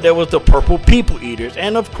Minnesota, there was the Purple People Eaters,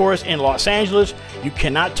 and of course in Los Angeles, you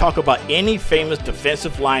cannot talk about any famous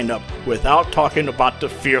defensive lineup without talking about the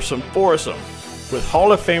Fearsome Foursome, with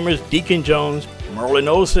Hall of Famers Deacon Jones, Merlin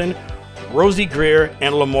Olsen, Rosie Greer,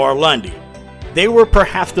 and Lamar Lundy. They were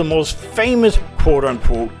perhaps the most famous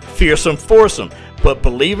quote-unquote Fearsome Foursome, but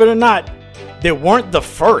believe it or not, they weren't the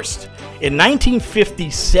first. In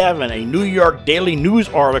 1957, a New York Daily News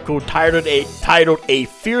article titled A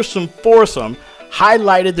Fearsome Foursome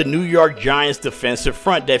highlighted the New York Giants defensive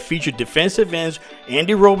front that featured defensive ends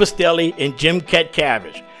Andy Robustelli and Jim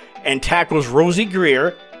Ketkavich, and tackles Rosie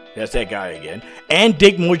Greer, that's that guy again, and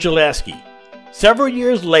Dick Modzelewski. Several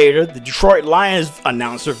years later, the Detroit Lions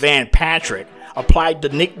announcer Van Patrick applied the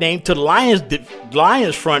nickname to the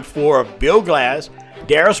Lions front four of Bill Glass,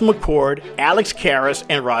 Darius McCord, Alex Karras,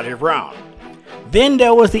 and Roger Brown. Then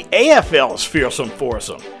there was the AFL's Fearsome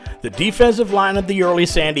Foursome, the defensive line of the early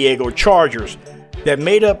San Diego Chargers,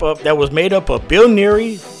 that was made up of Bill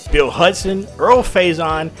Neary, Bill Hudson, Earl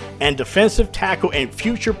Faison, and defensive tackle and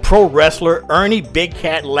future pro wrestler Ernie Big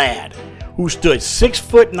Cat Ladd, who stood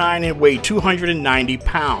 6'9" and weighed 290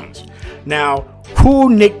 pounds. Now, cool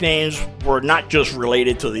nicknames were not just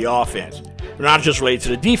related to the offense. Not just related to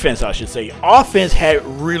the defense, I should say. Offense had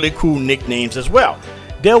really cool nicknames as well.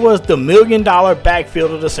 There was the $1 million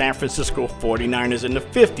backfield of the San Francisco 49ers in the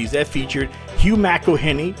 50s that featured Hugh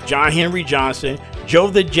McElhenney, John Henry Johnson,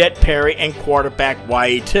 Joe the Jet Perry, and quarterback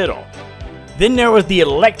Y.A. Tittle. Then there was the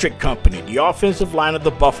Electric Company, the offensive line of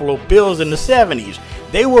the Buffalo Bills in the 70s.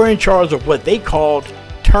 They were in charge of what they called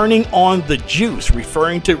turning on the juice,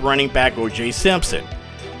 referring to running back O.J. Simpson.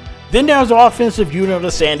 Then there was the offensive unit of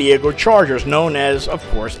the San Diego Chargers, known as, of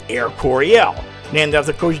course, Air Coryell, named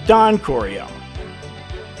after Coach Don Coryell.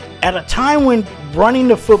 At a time when running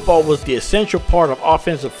the football was the essential part of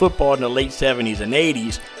offensive football in the late 70s and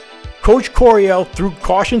 80s, Coach Coryell threw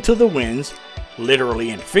caution to the winds,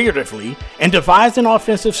 literally and figuratively, and devised an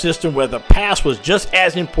offensive system where the pass was just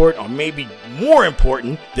as important or maybe more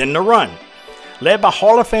important than the run. Led by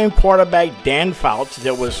Hall of Fame quarterback Dan Fouts,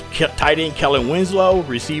 there was tight end Kellen Winslow,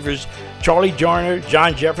 receivers Charlie Joyner,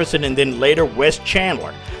 John Jefferson, and then later Wes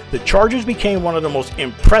Chandler. The Chargers became one of the most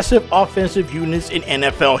impressive offensive units in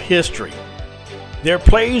NFL history. Their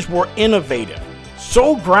plays were innovative,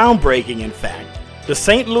 so groundbreaking in fact. The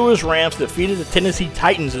St. Louis Rams defeated the Tennessee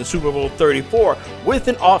Titans in Super Bowl 34 with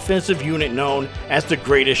an offensive unit known as the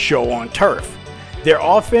greatest show on turf. Their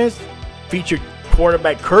offense featured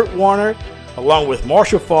quarterback Kurt Warner, along with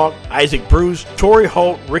Marshall Faulk, Isaac Bruce, Torrey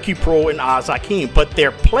Holt, Ricky Proehl, and Oz Hakeem. But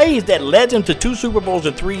their plays that led them to 2 Super Bowls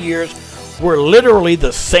in 3 years were literally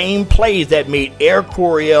the same plays that made Air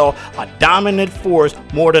Coryell a dominant force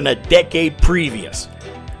more than a decade previous.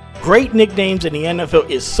 Great nicknames in the NFL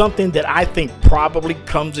is something that I think probably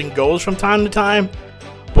comes and goes from time to time,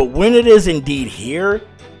 but when it is indeed here,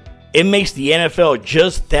 it makes the NFL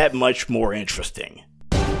just that much more interesting.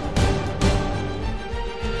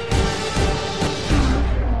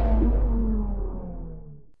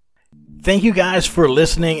 Thank you guys for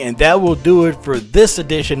listening, and that will do it for this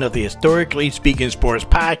edition of the Historically Speaking Sports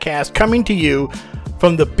Podcast, coming to you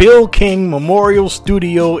from the Bill King Memorial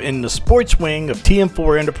Studio in the sports wing of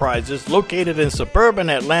TM4 Enterprises, located in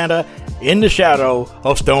suburban Atlanta in the shadow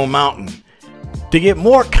of Stone Mountain. To get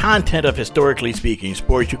more content of Historically Speaking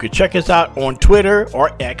Sports, you can check us out on Twitter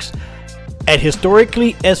or X at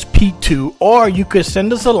historicallysp2, or you could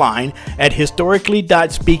send us a line at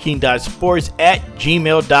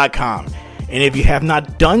historically.speaking.sports@gmail.com. And if you have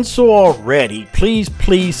not done so already, please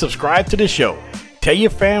subscribe to the show. Tell your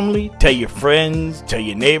family, tell your friends, tell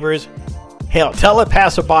your neighbors. Hell, tell a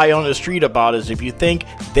passerby on the street about us if you think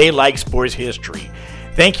they like sports history.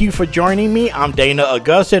 Thank you for joining me. I'm Dana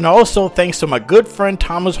Augusta, and also thanks to my good friend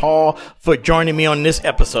Thomas Hall for joining me on this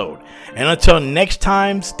episode. And until next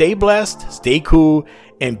time, stay blessed, stay cool,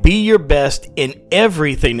 and be your best in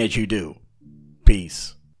everything that you do.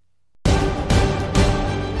 Peace.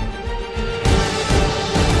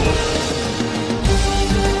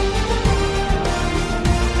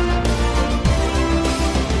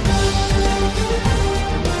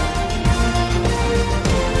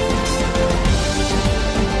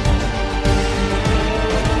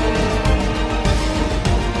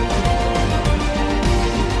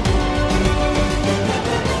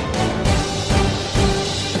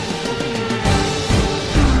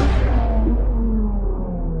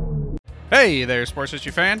 Hey there, sports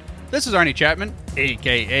history fan. This is Arnie Chapman,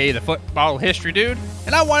 aka the Football History Dude,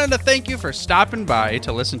 and I wanted to thank you for stopping by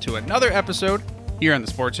to listen to another episode here on the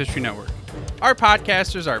Sports History Network. Our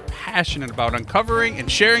podcasters are passionate about uncovering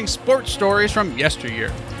and sharing sports stories from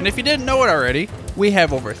yesteryear. And if you didn't know it already, we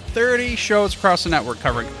have over 30 shows across the network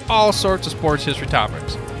covering all sorts of sports history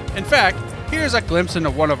topics. In fact, here's a glimpse into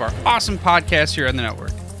one of our awesome podcasts here on the network.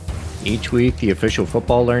 Each week, the official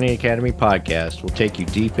Football Learning Academy podcast will take you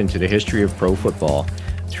deep into the history of pro football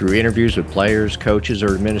through interviews with players, coaches,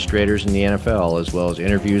 or administrators in the NFL, as well as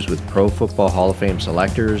interviews with Pro Football Hall of Fame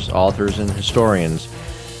selectors, authors, and historians.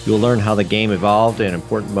 You'll learn how the game evolved and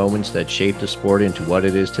important moments that shaped the sport into what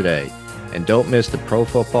it is today. And don't miss the Pro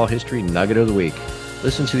Football History Nugget of the Week.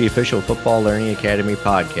 Listen to the official Football Learning Academy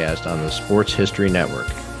podcast on the Sports History Network.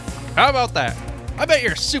 How about that? I bet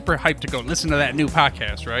you're super hyped to go listen to that new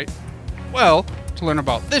podcast, right? Well, to learn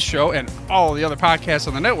about this show and all the other podcasts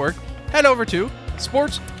on the network, head over to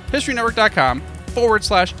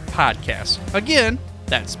sportshistorynetwork.com/podcast. Again,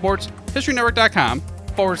 that's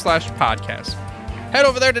sportshistorynetwork.com/podcast. Head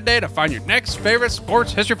over there today to find your next favorite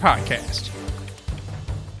sports history podcast.